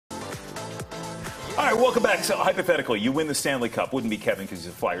All right, welcome back. So, hypothetically, you win the Stanley Cup. Wouldn't be Kevin because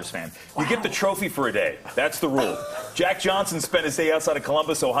he's a Flyers fan. You get the trophy for a day. That's the rule. Jack Johnson spent his day outside of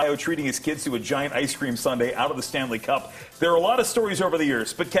Columbus, Ohio, treating his kids to a giant ice cream sundae out of the Stanley Cup. There are a lot of stories over the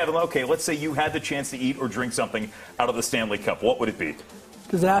years. But, Kevin, okay, let's say you had the chance to eat or drink something out of the Stanley Cup. What would it be?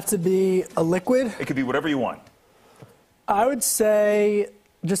 Does it have to be a liquid? It could be whatever you want. I would say,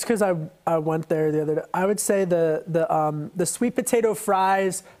 just because I went there the other day, I would say the sweet potato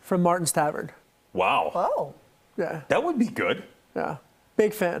fries from Martin's Tavern. Wow. Oh. Yeah. That would be good. Yeah.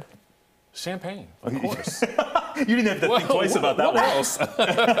 Big fan. Champagne, of course. You didn't have to think twice about that. What else?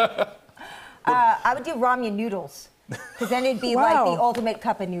 I would do ramen noodles. Because then it'd be like the ultimate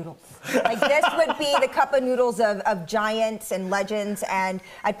cup of noodles. Like this would be the cup of noodles of giants and legends, and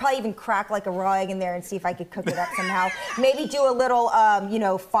I'd probably even crack like a raw egg in there and see if I could cook it up somehow. Maybe do a little,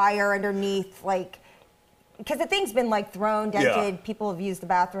 fire underneath, like, because the thing's been like thrown, dented. Yeah. People have used the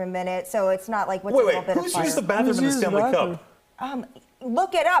bathroom in it, so it's not like what's a Wait, little bit of who's fire. used the bathroom in the Stanley Cup?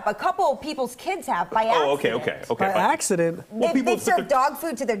 Look it up. A couple of people's kids have by accident. Oh, okay. By accident. Well, They serve dog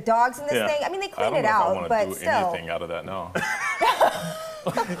food to their dogs in this thing. I mean, they clean it out, but I don't know if I want to do still. anything out of that, no.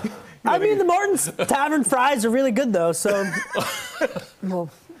 I mean, the Martin's Tavern fries are really good, though, so. Well.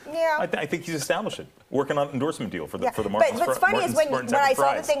 Yeah. I think he's established it. Working on an endorsement deal for the Martin's. But what's funny is when I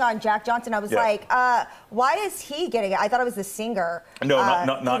saw the thing on Jack Johnson, I was like, why is he getting it? I thought it was the singer. No,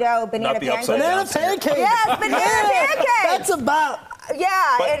 not banana the upside down Banana pancake. Yes, banana pancake. That's about. Yeah,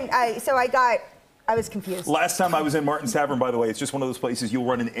 I was confused. Last time I was in Martin's Tavern, by the way, it's just one of those places you'll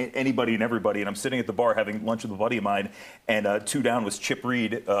run into anybody and everybody. And I'm sitting at the bar having lunch with a buddy of mine, and two down was Chip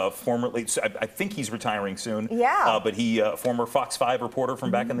Reed, formerly, I think he's retiring soon. Yeah. But he, former Fox 5 reporter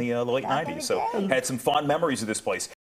from back in the late 90s. So had some fond memories of this place.